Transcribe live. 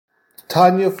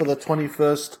Tanya for the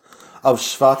 21st of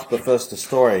Shevat, but first the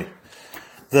story.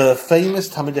 The famous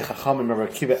Talmidei Chachamim,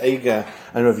 Rabbi Akiva, Eiger,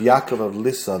 and Rabbi Yaakov of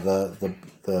Lissa,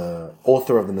 the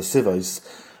author of the Nesivos,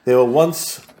 they were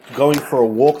once going for a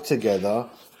walk together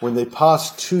when they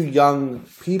passed two young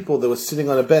people that were sitting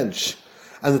on a bench.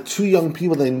 And the two young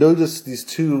people, they noticed these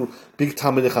two big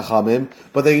Talmidei Chachamim,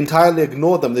 but they entirely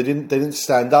ignored them. They didn't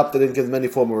stand up. They didn't give them any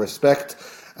form of respect.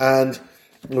 And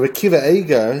Rabbi Akiva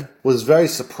Eiger was very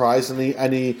surprised,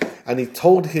 and he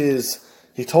told his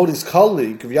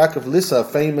colleague Rabbi Yaakov Lissa, a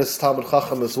famous Talmud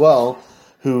Chacham as well,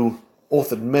 who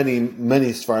authored many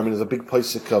Sfarim and is a big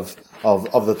posik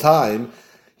of the time.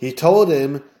 He told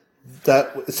him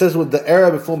that it says with the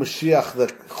era before Mashiach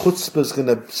that Chutzpah is going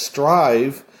to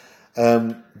strive.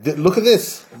 Look at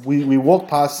this. We walk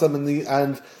past them and the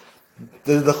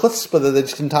Chutzpah that they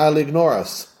just entirely ignore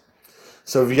us.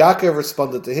 So Yaakov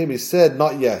responded to him. He said,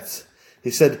 "Not yet."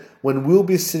 He said, "When we'll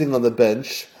be sitting on the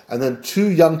bench, and then two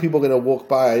young people are going to walk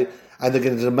by, and they're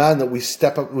going to demand that we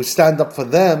stand up for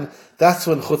them. That's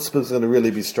when Chutzpah is going to really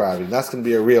be striving. That's going to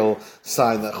be a real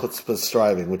sign that Chutzpah is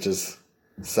striving," which is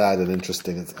sad and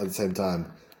interesting at the same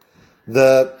time.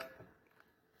 The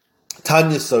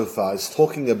Tanya so far is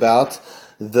talking about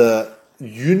the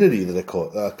unity that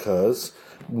occurs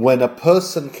when a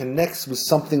person connects with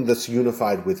something that's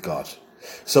unified with God.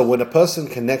 So when a person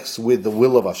connects with the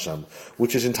will of Hashem,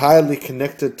 which is entirely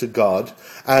connected to God,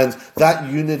 and that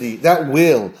unity, that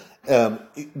will,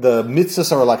 the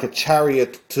mitzvahs are like a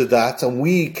chariot to that, and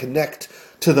we connect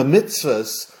to the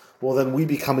mitzvahs, well then we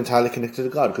become entirely connected to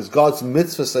God, because God's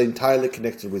mitzvahs are entirely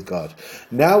connected with God.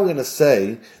 Now we're going to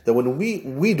say that when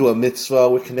we do a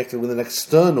mitzvah, we're connected with an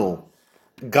external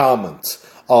garment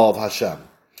of Hashem.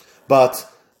 But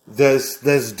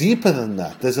there's deeper than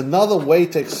that. There's another way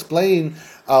to explain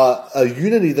a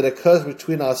unity that occurs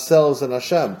between ourselves and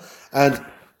Hashem. And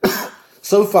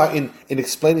so far in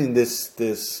explaining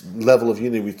this level of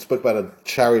unity, we spoke about a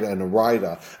chariot and a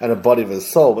rider and a body with a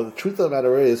soul. But the truth of the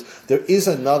matter is, there is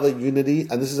another unity,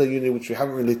 and this is a unity which we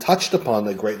haven't really touched upon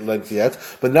at great length yet.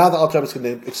 But now the Alter Rebbe is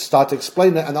going to start to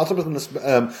explain it, and the Alter Rebbe is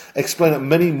going to explain it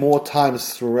many more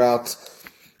times throughout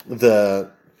the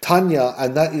Tanya,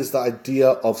 and that is the idea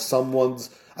of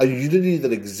a unity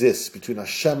that exists between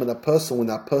Hashem and a person when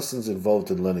that person's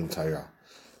involved in learning Torah.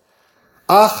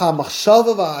 So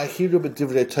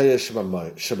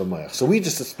we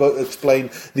just explained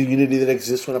the unity that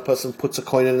exists when a person puts a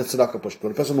coin in a tzedakah push,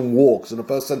 when a person walks, when a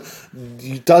person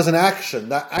does an action.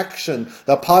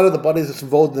 That part of the body that's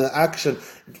involved in the action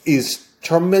is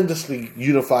tremendously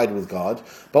unified with God.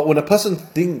 But when a person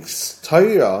thinks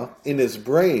Torah in his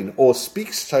brain or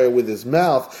speaks Torah with his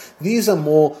mouth, these are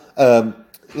more,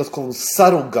 let's call them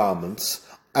subtle garments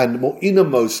and more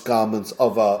innermost garments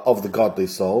of the godly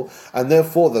soul, and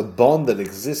therefore the bond that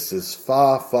exists is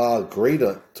far, far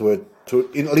greater at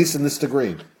least in this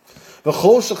degree.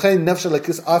 Especially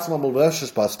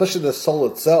the soul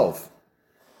itself.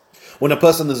 When a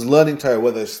person is learning Torah,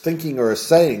 whether it's thinking or it's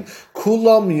saying,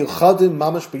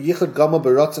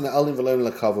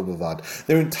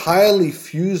 they're entirely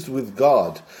fused with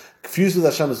God, fused with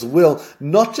Hashem's will,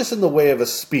 not just in the way of a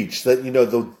speech, that,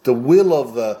 the will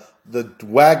of the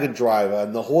wagon driver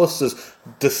and the horses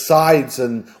decides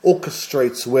and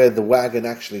orchestrates where the wagon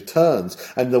actually turns.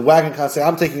 And the wagon can't say,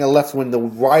 I'm taking a left, when the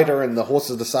rider and the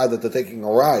horses decide that they're taking a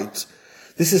right.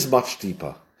 This is much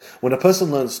deeper. When a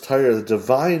person learns Torah, the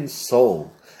divine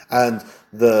soul and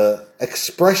the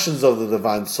expressions of the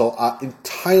divine soul are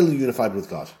entirely unified with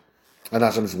God and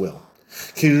Hashem's will.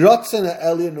 When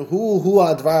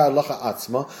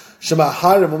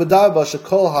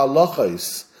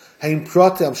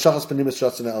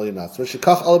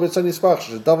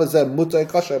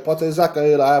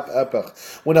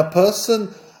a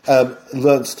person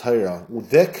learns Torah,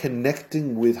 they're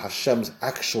connecting with Hashem's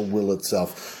actual will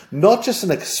itself, not just an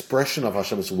expression of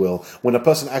Hashem's will. When a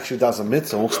person actually does a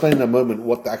mitzvah, we'll explain in a moment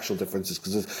what the actual difference is,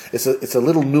 because it's a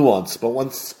little nuance, but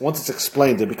once it's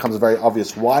explained, it becomes very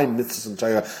obvious why mitzvahs and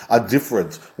Torah are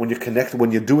different when you're connected, when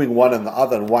you're doing one and the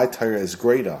other, and why Torah is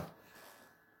greater.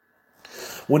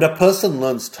 When a person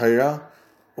learns Torah,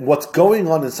 what's going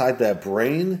on inside their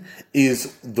brain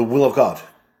is the will of God.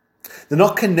 They're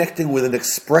not connecting with an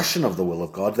expression of the will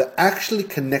of God. They're actually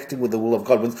connecting with the will of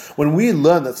God. When we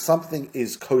learn that something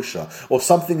is kosher, or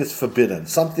something is forbidden,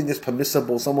 something is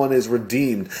permissible, someone is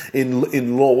redeemed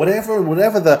in law,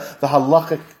 whatever the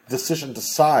halakhic decision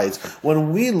decides,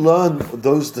 when we learn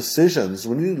those decisions,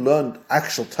 when we learn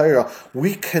actual Torah,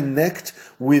 we connect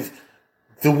with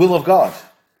the will of God.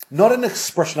 not an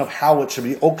expression of how it should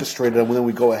be orchestrated and then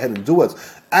we go ahead and do it.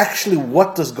 Actually,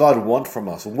 what does God want from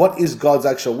us? What is God's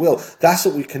actual will? That's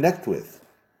what we connect with.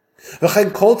 And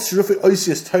all the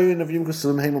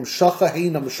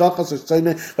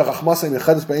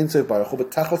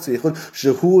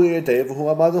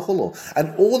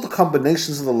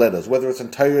combinations of the letters, whether it's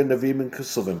in Torah, Nevi'im, and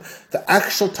Kesuvim, the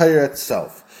actual Torah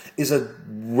itself is a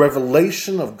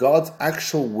revelation of God's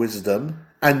actual wisdom,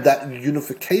 and that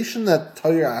unification that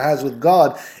Torah has with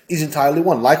God is entirely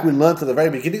one. Like we learned at the very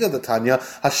beginning of the Tanya,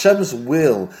 Hashem's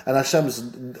will and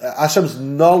Hashem's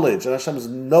knowledge and Hashem's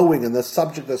knowing and the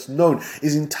subject that's known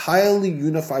is entirely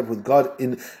unified with God.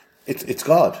 It's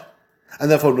God. And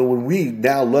therefore, when we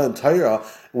now learn Torah,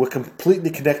 we're completely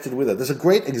connected with it. There's a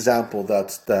great example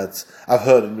that I've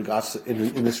heard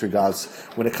in this regards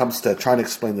when it comes to trying to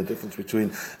explain the difference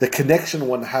between the connection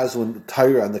one has with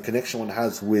Torah and the connection one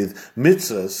has with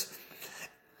mitzvahs.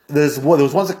 There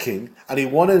was once a king, and he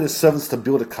wanted his servants to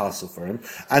build a castle for him,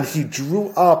 and he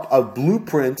drew up a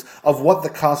blueprint of what the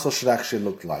castle should actually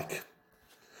look like.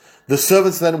 The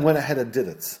servants then went ahead and did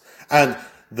it, and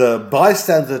the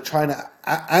bystanders are trying to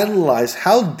analyze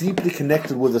how deeply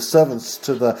connected were the servants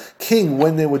to the king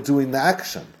when they were doing the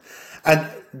action. And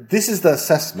this is the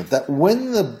assessment, that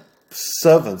when the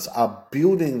servants are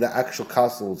building the actual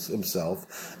castles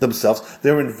themselves,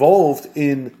 they're involved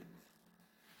in,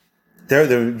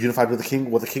 they're unified with the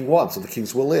king, what the king wants, what the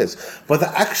king's will is. But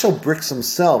the actual bricks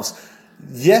themselves,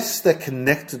 yes, they're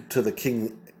connected to the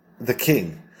king,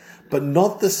 but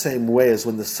not the same way as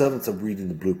when the servants are reading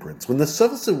the blueprints. When the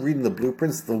servants are reading the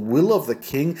blueprints, the will of the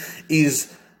king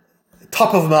is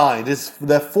top of mind, is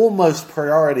their foremost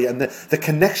priority, and the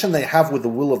connection they have with the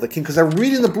will of the king, because they're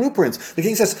reading the blueprints. The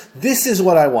king says, this is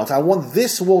what I want. I want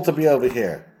this wall to be over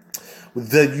here.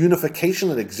 The unification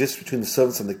that exists between the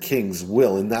servants and the king's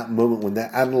will in that moment when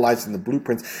they're analyzing the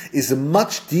blueprints is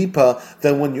much deeper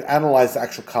than when you analyze the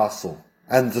actual castle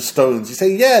and the stones. You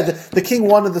say, yeah, the king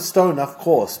wanted the stone, of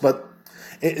course, but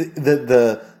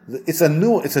it's a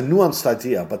nuanced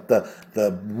idea. But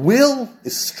the will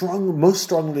is most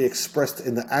strongly expressed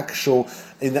in the actual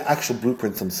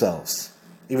blueprints themselves,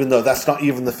 even though that's not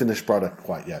even the finished product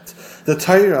quite yet. The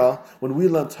Torah, when we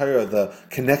learn Torah, the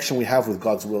connection we have with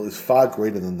God's will is far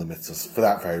greater than the mitzvahs for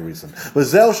that very reason. But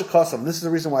this is the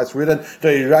reason why it's written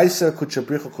that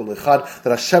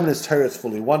Hashem in His Torah is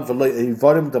fully one, and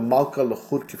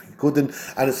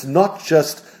it's not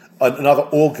just another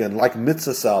organ like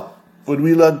mitzvahs are. When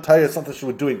we learn Torah, it's something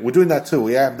we're doing that too.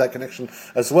 We have that connection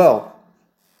as well.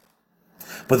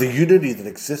 But the unity that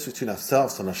exists between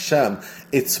ourselves and Hashem,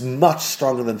 it's much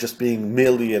stronger than just being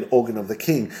merely an organ of the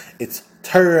king. It's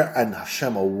Torah and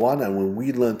Hashem are one, and when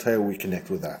we learn Torah, we connect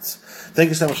with that. Thank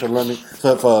you so much for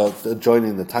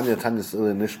joining the Tanya. Tanya's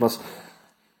Nishmas.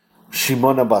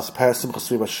 Shimona bas Persim,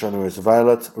 Chasui bas Shana is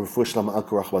Violet, Rufush Lama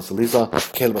Akurach bas Eliza,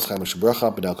 Kale bas Chaim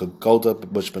Shabracha, Benalka Golda,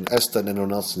 Bush ben Esther, and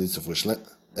everyone else needs to fush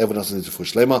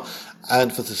Lema,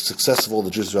 and for the success of all the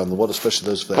Jews around the world, especially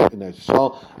those for the United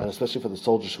Israel, and especially for the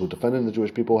soldiers who are defending the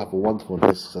Jewish people. Have a wonderful and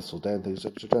very successful day, and thank you so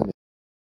much for joining.